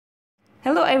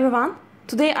Hello everyone,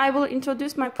 today I will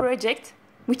introduce my project,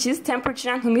 which is temperature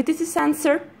and humidity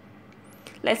sensor.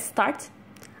 Let's start.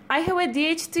 I have a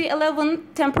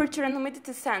DHT11 temperature and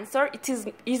humidity sensor. It is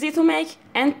easy to make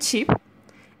and cheap.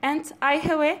 And I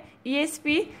have a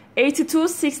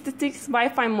ESP8266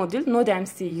 Wi-Fi module, Node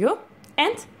MCU.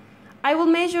 And I will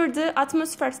measure the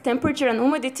atmosphere's temperature and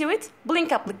humidity with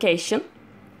Blink application.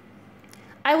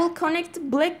 I will connect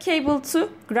black cable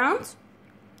to ground,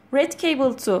 red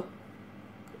cable to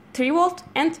 3 volt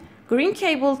and green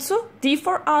cable to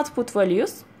D4 output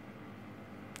values.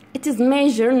 It is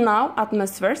measure now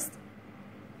atmospheres.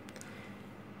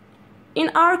 In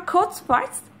our code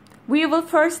parts, we will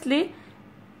firstly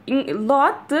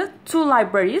load the two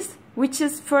libraries, which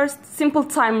is first simple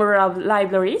timer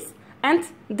libraries and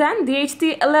then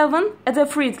DHT11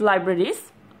 Adafruit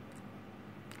libraries.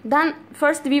 Then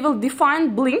first we will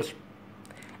define Blink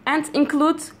and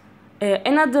include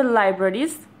another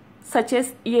libraries such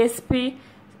as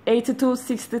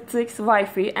ESP8266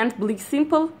 Wi-Fi and Blink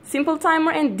simple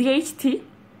timer and DHT.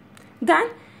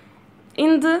 Then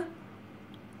in the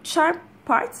sharp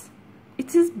parts,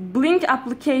 it is Blink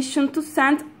application to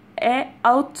send a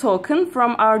out token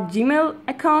from our Gmail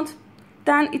account.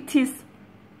 Then it is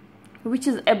which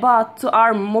is about to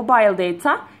our mobile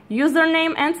data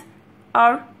username and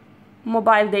our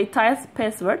mobile data's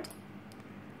password.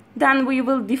 Then we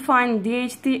will define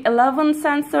DHT11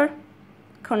 sensor,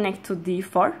 connect to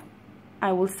D4.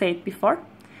 I will say it before.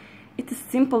 It is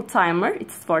simple timer.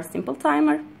 It's for simple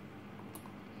timer.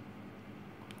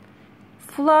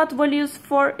 Float values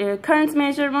for current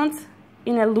measurements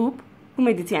in a loop,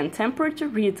 humidity and temperature,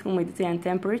 read humidity and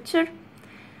temperature.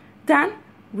 Then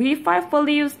V5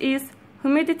 values is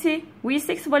humidity,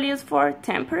 V6 values for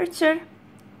temperature.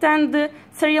 Then the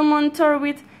serial monitor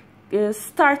with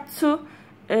start to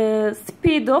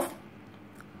speed of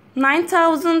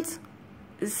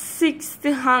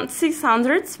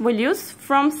 9600 values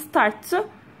from start to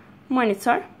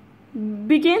monitor.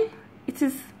 Begin, it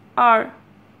is our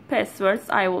passwords,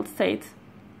 I will say it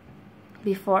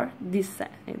before this,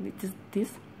 it is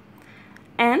this.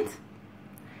 And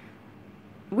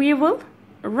we will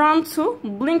run to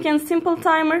Blink and simple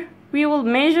timer, we will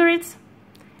measure it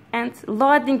and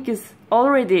loading is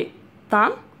already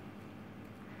done.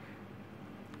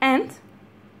 And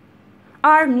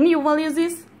our new values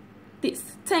is this.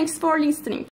 Thanks for listening.